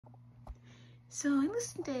So I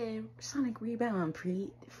listened to Sonic Rebound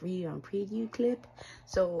preview clip.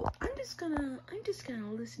 So I'm just gonna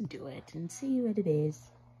listen to it and see what it is.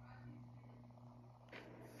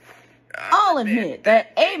 I'll admit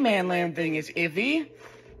that A-Man Land thing is iffy,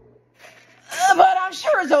 but I'm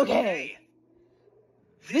sure it's okay.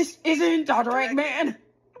 This isn't Dr. Eggman.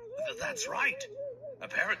 That's right.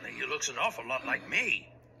 Apparently he looks an awful lot like me.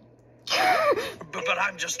 But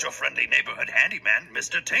I'm just your friendly neighborhood handyman,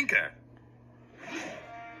 Mr. Tinker.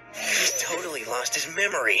 He's totally lost his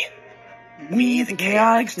memory. We, the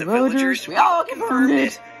chaotics, the villagers, we all confirmed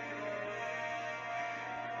it.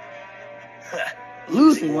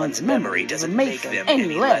 Losing one's memory doesn't make them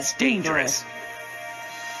any less dangerous.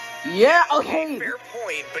 Yeah, okay. Fair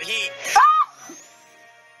point, but he... Ah!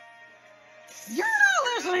 You're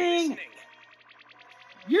not listening!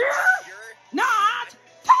 You're not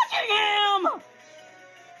touching him!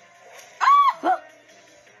 Ah!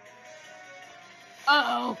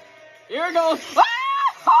 Uh-oh. Here it goes. Ah!